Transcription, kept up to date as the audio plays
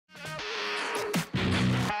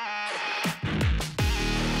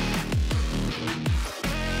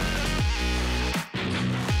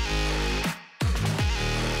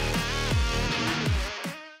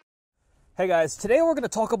Hey guys, today we're going to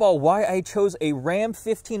talk about why I chose a Ram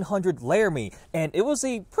 1500 Laramie, and it was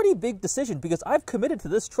a pretty big decision because I've committed to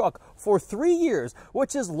this truck for 3 years,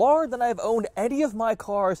 which is longer than I've owned any of my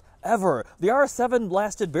cars ever. The RS7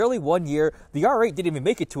 lasted barely 1 year, the R8 didn't even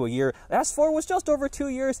make it to a year, the S4 was just over 2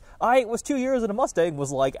 years, I8 was 2 years, and a Mustang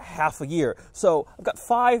was like half a year. So I've got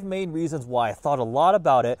 5 main reasons why I thought a lot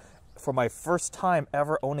about it. For my first time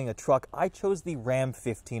ever owning a truck, I chose the Ram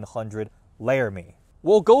 1500 Laramie.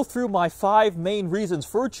 We'll go through my 5 main reasons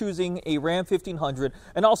for choosing a Ram 1500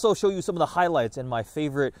 and also show you some of the highlights and my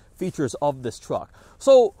favorite features of this truck.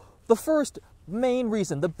 So the first main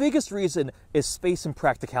reason, the biggest reason, is space and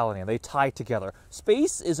practicality, and they tie together.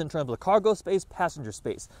 Space is in terms of cargo space, passenger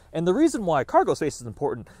space. And the reason why cargo space is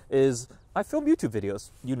important is I film YouTube videos.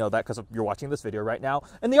 You know that because you're watching this video right now.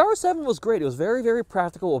 And the RS7 was great. It was very, very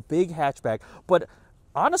practical, a big hatchback. But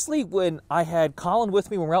honestly, when I had Colin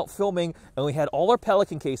with me when we were out filming and we had all our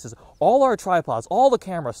Pelican cases, all our tripods, all the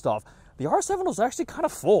camera stuff, the R7 was actually kind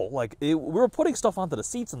of full. Like, we were putting stuff onto the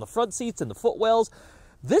seats and the front seats and the footwells.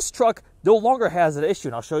 This truck no longer has an issue,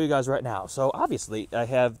 and I'll show you guys right now. So obviously, I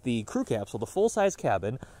have the crew cab, so the full-size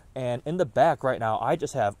cabin, and in the back right now, I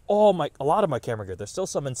just have a lot of my camera gear. There's still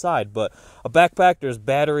some inside, but a backpack, there's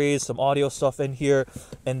batteries, some audio stuff in here,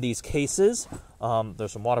 and these cases.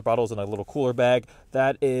 There's some water bottles and a little cooler bag.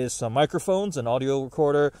 That is some microphones, an audio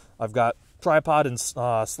recorder. I've got tripod and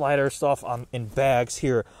slider stuff in bags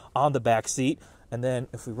here on the back seat. And then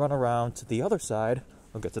if we run around to the other side,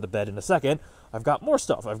 I'll get to the bed in a second, I've got more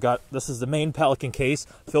stuff. This is the main Pelican case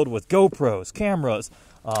filled with GoPros, cameras,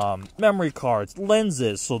 memory cards,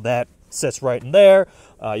 lenses, so that sits right in there.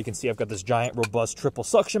 You can see I've got this giant, robust triple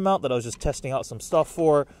suction mount that I was just testing out some stuff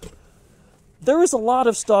for. There is a lot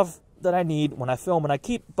of stuff that I need when I film, and I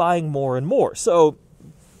keep buying more and more. So,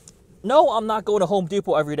 no, I'm not going to Home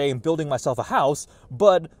Depot every day and building myself a house,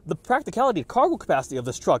 but the practicality, cargo capacity of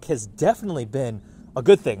this truck has definitely been a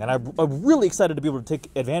good thing, and I'm really excited to be able to take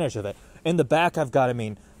advantage of it. In the back, I've got,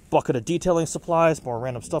 bucket of detailing supplies, more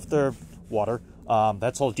random stuff there, water.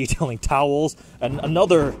 That's all detailing towels, and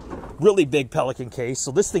another really big Pelican case. So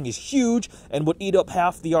this thing is huge and would eat up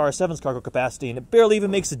half the RS7's cargo capacity, and it barely even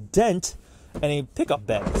makes a dent in a pickup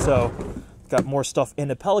bed. So got more stuff in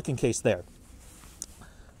the Pelican case there.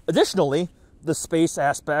 Additionally, the space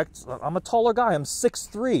aspect, I'm a taller guy, I'm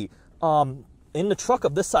 6'3". In the truck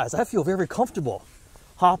of this size, I feel very comfortable.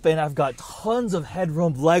 Hop in, I've got tons of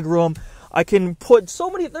headroom, legroom. I can put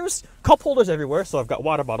there's cup holders everywhere, so I've got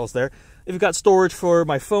water bottles there. If you've got storage for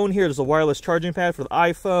my phone here, there's a wireless charging pad for the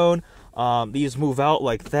iPhone. These move out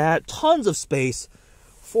like that. Tons of space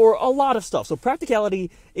for a lot of stuff. So practicality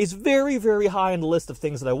is very, very high on the list of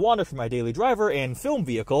things that I wanted for my daily driver and film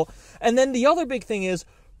vehicle. And then the other big thing is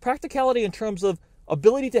practicality in terms of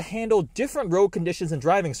ability to handle different road conditions and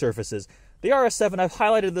driving surfaces. The RS7, I've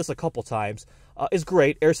highlighted this a couple times, is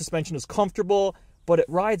great. Air suspension is comfortable, but it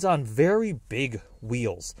rides on very big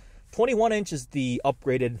wheels. 21 inch is the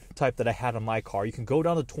upgraded type that I had on my car. You can go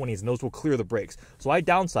down to 20s and those will clear the brakes. So I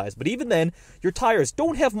downsized, but even then, your tires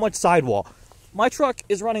don't have much sidewall. My truck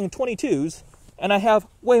is running 22s, and I have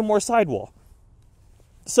way more sidewall.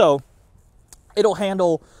 So it'll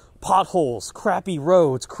handle potholes, crappy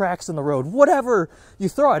roads, cracks in the road, whatever you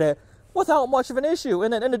throw at it, without much of an issue.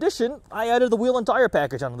 And then in addition, I added the wheel and tire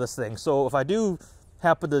package onto this thing. So if I do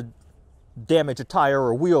happen to damage a tire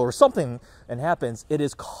or a wheel or something and happens, it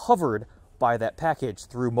is covered by that package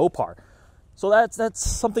through Mopar. So that's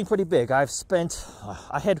something pretty big. I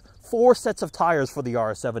had 4 sets of tires for the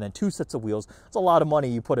RS7 and 2 sets of wheels. It's a lot of money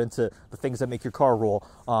you put into the things that make your car roll.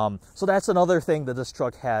 So that's another thing that this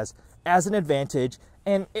truck has as an advantage,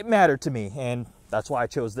 and it mattered to me, and that's why I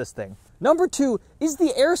chose this thing. Number 2 is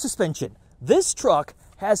the air suspension. This truck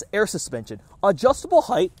has air suspension. Adjustable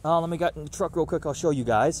height. Let me get in the truck real quick. I'll show you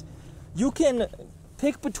guys. You can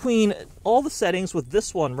pick between all the settings with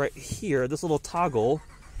this one right here, this little toggle.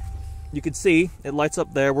 You can see it lights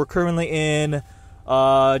up there. We're currently in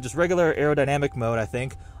just regular aerodynamic mode, I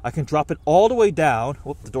think. I can drop it all the way down.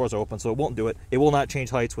 Whoop, the doors are open, so it won't do it. It will not change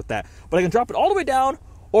heights with that. But I can drop it all the way down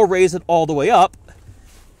or raise it all the way up,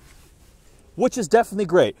 which is definitely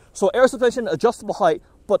great. So air suspension, adjustable height,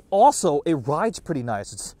 but also it rides pretty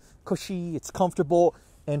nice. It's cushy, it's comfortable,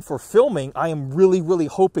 and for filming, I am really, really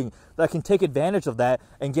hoping that I can take advantage of that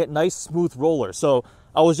and get nice, smooth rollers. So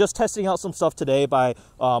I was just testing out some stuff today by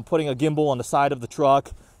putting a gimbal on the side of the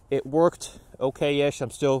truck. It worked okay-ish.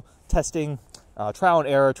 I'm still testing, trial and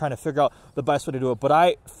error, trying to figure out the best way to do it. But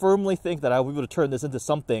I firmly think that I will be able to turn this into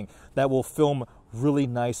something that will film really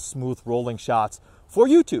nice, smooth rolling shots for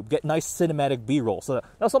YouTube, get nice cinematic B-roll. So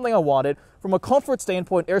that's something I wanted. From a comfort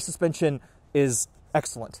standpoint, air suspension is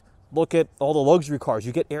excellent. Look at all the luxury cars.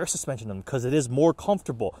 You get air suspension in them because it is more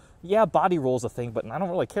comfortable. Yeah, body roll is a thing, but I don't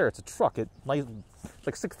really care. It's a truck. It's like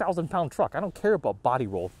 6,000-pound truck. I don't care about body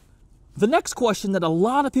roll. The next question that a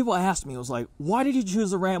lot of people asked me was like, why did you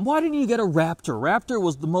choose a Ram? Why didn't you get a Raptor? Raptor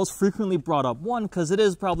was the most frequently brought up one because it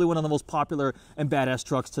is probably one of the most popular and badass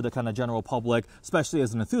trucks to the kind of general public, especially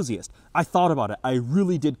as an enthusiast. I thought about it. I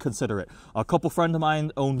really did consider it. A couple friends of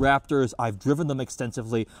mine own Raptors. I've driven them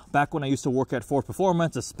extensively. Back when I used to work at Ford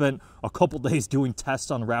Performance, I spent a couple days doing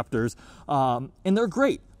tests on Raptors, and they're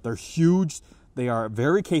great. They're huge. They are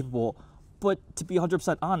very capable. But to be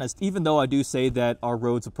 100% honest, even though I do say that our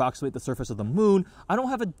roads approximate the surface of the moon, I don't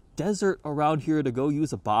have a desert around here to go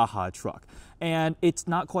use a Baja truck. And it's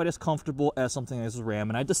not quite as comfortable as something as a Ram.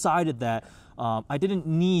 And I decided that I didn't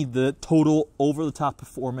need the total over-the-top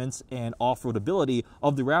performance and off-road ability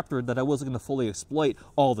of the Raptor that I wasn't going to fully exploit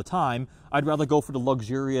all the time. I'd rather go for the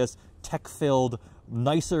luxurious, tech-filled,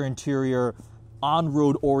 nicer interior,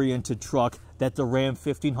 on-road oriented truck that the Ram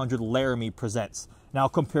 1500 Laramie presents. Now,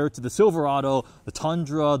 compared to the Silverado, the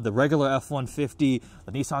Tundra, the regular F-150,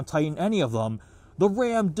 the Nissan Titan, any of them, the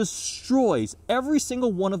Ram destroys every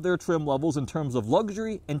single one of their trim levels in terms of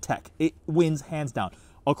luxury and tech. It wins hands down.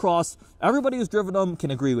 Across, everybody who's driven them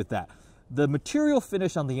can agree with that. The material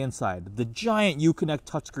finish on the inside, the giant Uconnect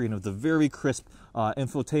touchscreen of the very crisp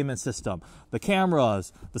infotainment system, the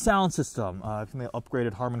cameras, the sound system, they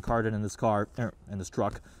upgraded Harman Kardon in this car, in this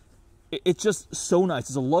truck. It's just so nice.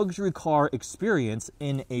 It's a luxury car experience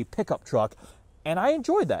in a pickup truck, and I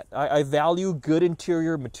enjoy that. I value good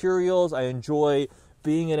interior materials. I enjoy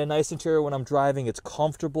being in a nice interior when I'm driving. It's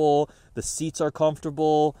comfortable. The seats are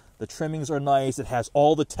comfortable. The trimmings are nice. It has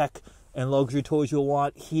all the tech and luxury toys you'll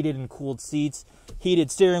want. Heated and cooled seats,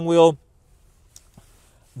 heated steering wheel.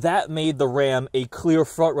 That made the Ram a clear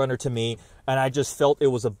front runner to me, and I just felt it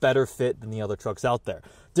was a better fit than the other trucks out there.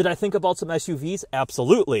 Did I think about some SUVs?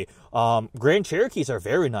 Absolutely. Grand Cherokees are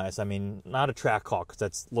very nice. I mean, not a track hawk because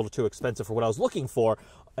that's a little too expensive for what I was looking for,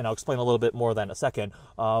 and I'll explain a little bit more of that in a second.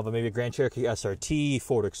 But maybe a Grand Cherokee SRT,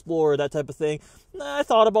 Ford Explorer, that type of thing. I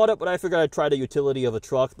thought about it, but I figured I'd try the utility of a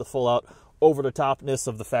truck, the full-out over-the-topness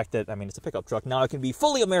of the fact that, I mean, it's a pickup truck. Now I can be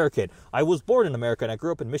fully American. I was born in America, and I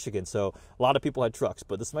grew up in Michigan, so a lot of people had trucks.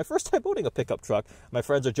 But this is my first time owning a pickup truck. My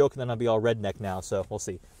friends are joking that I'll be all redneck now, so we'll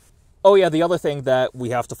see. Oh yeah, the other thing that we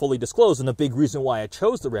have to fully disclose, and a big reason why I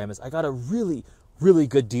chose the Ram, is I got a really, really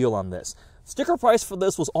good deal on this. Sticker price for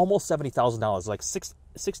this was almost $70,000, like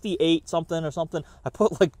 68 something or something. I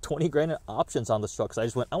put like 20 grand in options on this truck because I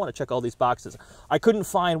just went, I want to check all these boxes. I couldn't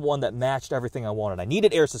find one that matched everything I wanted. I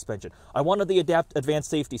needed air suspension. I wanted the advanced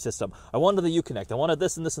safety system. I wanted the Uconnect. I wanted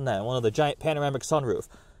this and this and that. I wanted the giant panoramic sunroof.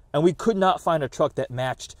 And we could not find a truck that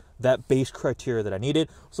matched that base criteria that I needed.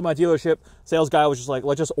 So my dealership sales guy was just like,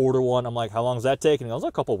 let's just order one. I'm like, how long does that take? And he goes,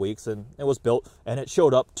 a couple weeks, and it was built, and it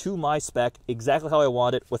showed up to my spec exactly how I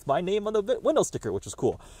wanted with my name on the window sticker, which was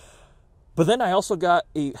cool. But then I also got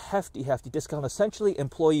a hefty discount, essentially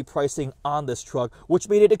employee pricing on this truck, which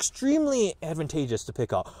made it extremely advantageous to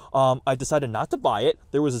pick up. I decided not to buy it.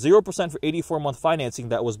 There was a 0% for 84-month financing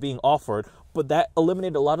that was being offered, but that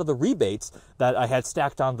eliminated a lot of the rebates that I had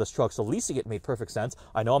stacked on this truck, so leasing it made perfect sense.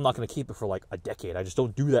 I know I'm not going to keep it for like a decade. I just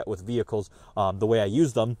don't do that with vehicles the way I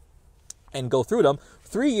use them and go through them.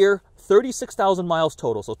 3-year, 36,000 miles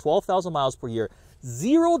total, so 12,000 miles per year.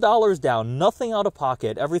 $0 down, nothing out of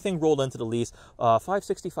pocket, everything rolled into the lease.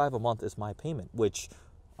 $565 a month is my payment, which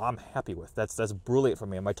I'm happy with. That's brilliant for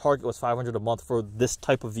me. My target was $500 a month for this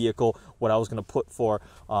type of vehicle, what I was going to put for,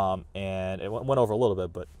 and it went over a little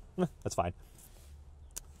bit, but that's fine.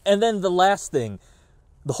 And then the last thing,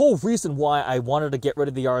 the whole reason why I wanted to get rid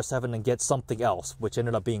of the RS7 and get something else, which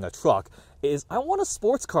ended up being a truck, is I want a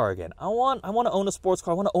sports car again. I want to own a sports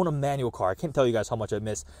car. I want to own a manual car. I can't tell you guys how much I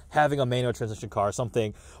miss having a manual transmission car,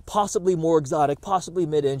 something possibly more exotic, possibly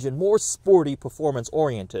mid-engine, more sporty,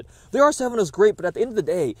 performance-oriented. The RS7 is great, but at the end of the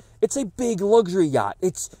day, it's a big luxury yacht.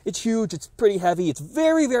 It's huge, it's pretty heavy, it's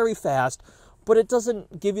very, very fast, but it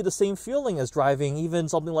doesn't give you the same feeling as driving even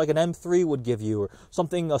something like an M3 would give you, or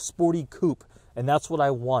something, a sporty coupe. And that's what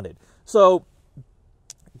I wanted. So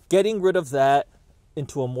getting rid of that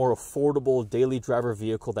into a more affordable daily driver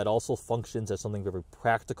vehicle that also functions as something very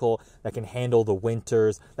practical, that can handle the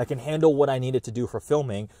winters, that can handle what I needed to do for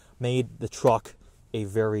filming, made the truck a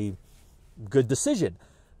very good decision.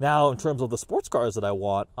 Now, in terms of the sports cars that I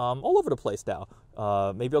want, all over the place now.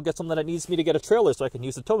 Maybe I'll get something that needs me to get a trailer so I can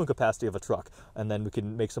use the towing capacity of a truck. And then we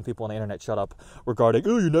can make some people on the internet shut up regarding,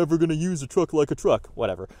 oh, you're never going to use a truck like a truck.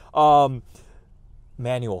 Whatever.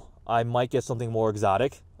 Manual. I might get something more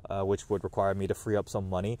exotic. which would require me to free up some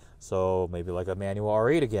money. So maybe like a manual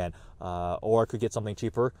R8 again, or I could get something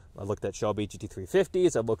cheaper. I looked at Shelby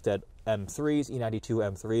GT350s. I looked at M3s,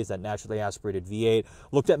 E92 M3s, that naturally aspirated V8.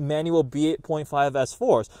 Looked at manual B8.5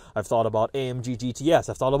 S4s. I've thought about AMG GTS.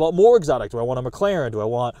 I've thought about more exotic. Do I want a McLaren? Do I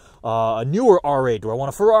want a newer R8? Do I want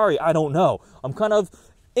a Ferrari? I don't know. I'm kind of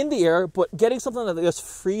in the air, but getting something that just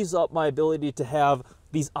frees up my ability to have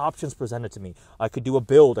these options presented to me. I could do a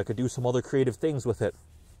build. I could do some other creative things with it.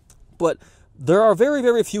 But there are very,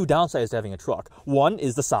 very few downsides to having a truck. One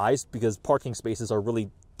is the size, because parking spaces are really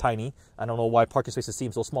tiny. I don't know why parking spaces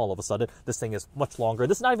seem so small all of a sudden. This thing is much longer.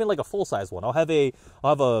 This is not even like a full-size one. I'll have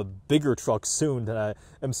a bigger truck soon that I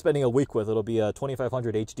am spending a week with. It'll be a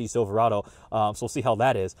 2500 HD Silverado, so we'll see how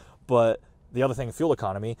that is. But the other thing, fuel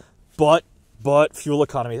economy. But fuel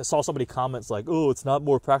economy, I saw somebody comments like, oh, it's not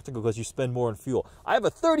more practical because you spend more on fuel. I have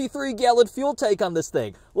a 33-gallon fuel tank on this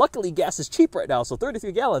thing. Luckily, gas is cheap right now, so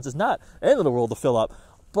 33 gallons is not the end of the world to fill up.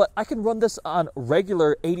 But I can run this on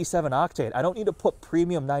regular 87 octane. I don't need to put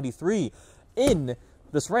premium 93 in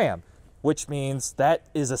this Ram, which means that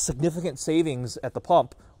is a significant savings at the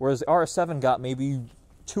pump, whereas the RS7 got maybe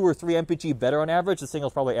 2 or 3 mpg better on average. This thing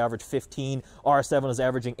will probably average 15. RS7 is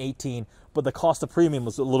averaging 18, but the cost of premium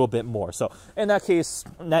was a little bit more. So in that case,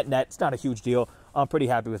 net, it's not a huge deal. I'm pretty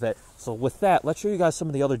happy with it. So with that, let's show you guys some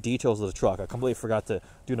of the other details of the truck. I completely forgot to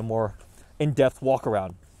do the more in-depth walk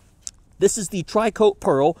around. This is the Tri-Coat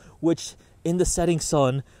Pearl, which in the setting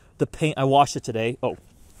sun, the paint, I washed it today. Oh,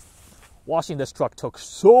 washing this truck took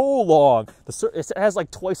so long. It has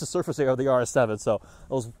like twice the surface area of the RS7, so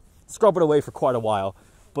I was scrubbing away for quite a while.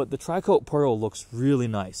 But the Tri-Coat Pearl looks really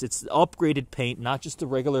nice. It's upgraded paint, not just the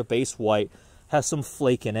regular base white. Has some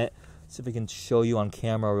flake in it. Let's see if we can show you on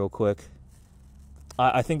camera real quick.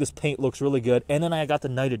 I think this paint looks really good. And then I got the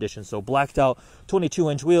night edition. So blacked out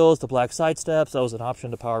 22-inch wheels, the black side steps. That was an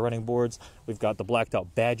option to power running boards. We've got the blacked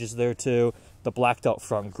out badges there too. The blacked out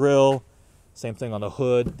front grille. Same thing on the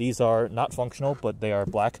hood. These are not functional, but they are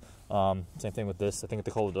black. Same thing with this. I think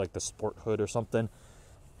they call it like the sport hood or something.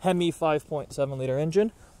 Hemi 5.7 liter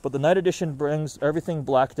engine, but the night edition brings everything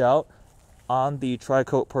blacked out on the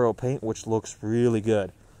Tri-Coat Pearl paint, which looks really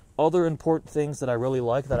good. Other important things that I really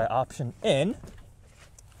like that I option in: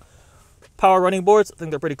 power running boards. I think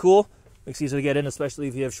they're pretty cool. Makes it easy to get in, especially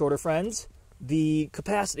if you have shorter friends. The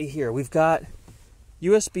capacity here, we've got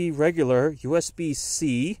USB regular,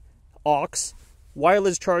 USB-C, aux,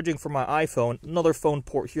 wireless charging for my iPhone, another phone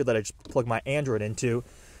port here that I just plug my Android into.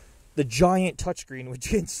 The giant touchscreen, which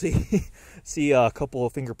you can see a couple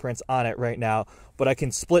of fingerprints on it right now, but I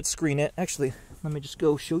can split screen it. Actually, let me just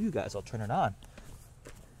go show you guys. I'll turn it on.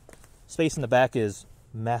 Space in the back is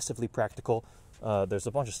massively practical. There's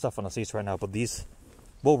a bunch of stuff on the seats right now, but these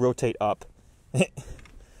will rotate up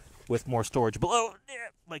with more storage below,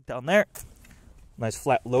 like down there. Nice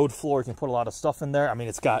flat load floor. You can put a lot of stuff in there. I mean,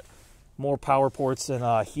 it's got more power ports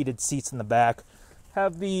and heated seats in the back.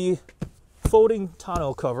 Have the folding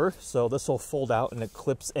tonneau cover, so this will fold out and it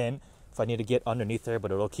clips in if I need to get underneath there,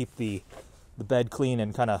 but it'll keep the bed clean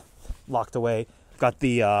and kind of locked away. Got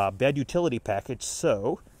the bed utility package,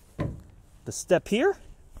 so the step here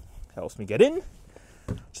helps me get in.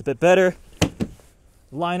 It's a bit better.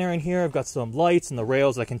 Liner in here. I've got some lights and the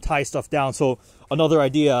rails. I can tie stuff down. So another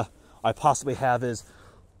idea I possibly have is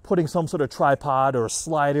putting some sort of tripod or a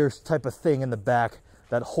slider type of thing in the back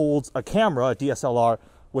that holds a camera, a DSLR,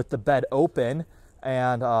 with the bed open,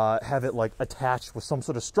 and have it like attached with some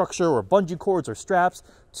sort of structure or bungee cords or straps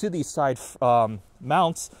to these side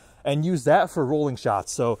mounts, and use that for rolling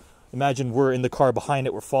shots. So imagine we're in the car behind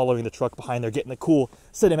it, we're following the truck behind there, getting the cool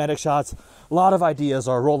cinematic shots. A lot of ideas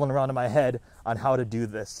are rolling around in my head on how to do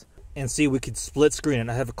this. And see, we could split screen, and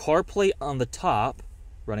I have a CarPlay on the top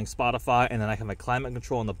running Spotify, and then I have my climate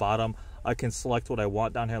control on the bottom. I can select what I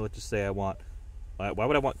want down here. Let's just say I want, why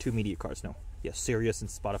would I want 2 media cards? No. Yes, Sirius and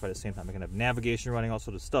Spotify at the same time. I can have navigation running, all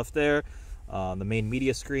sort of stuff there. The main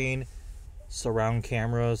media screen, surround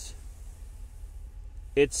cameras.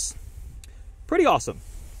 It's pretty awesome.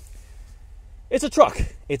 It's a truck.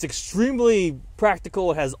 It's extremely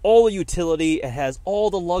practical. It has all the utility. It has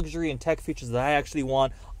all the luxury and tech features that I actually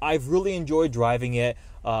want. I've really enjoyed driving it.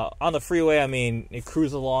 On the freeway, I mean, it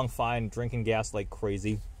cruises along fine, drinking gas like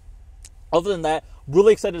crazy. Other than that,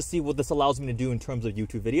 really excited to see what this allows me to do in terms of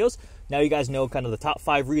YouTube videos. Now you guys know kind of the top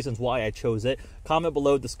 5 reasons why I chose it. Comment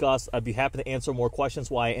below, discuss. I'd be happy to answer more questions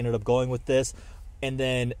why I ended up going with this. And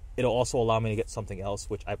then it'll also allow me to get something else,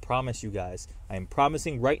 which I promise you guys, I am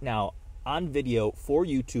promising right now on video for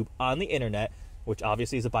YouTube on the internet, which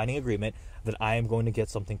obviously is a binding agreement, that I am going to get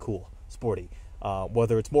something cool, sporty.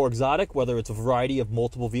 Whether it's more exotic, whether it's a variety of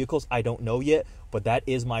multiple vehicles, I don't know yet, but that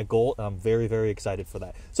is my goal, and I'm very, very excited for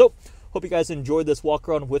that. So, hope you guys enjoyed this walk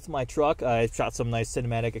around with my truck. I shot some nice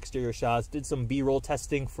cinematic exterior shots, did some B-roll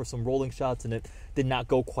testing for some rolling shots, and it did not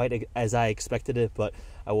go quite as I expected it, but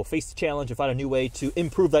I will face the challenge and find a new way to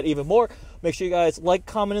improve that even more. Make sure you guys like,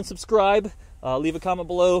 comment, and subscribe. Leave a comment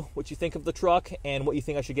below what you think of the truck and what you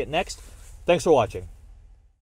think I should get next. Thanks for watching.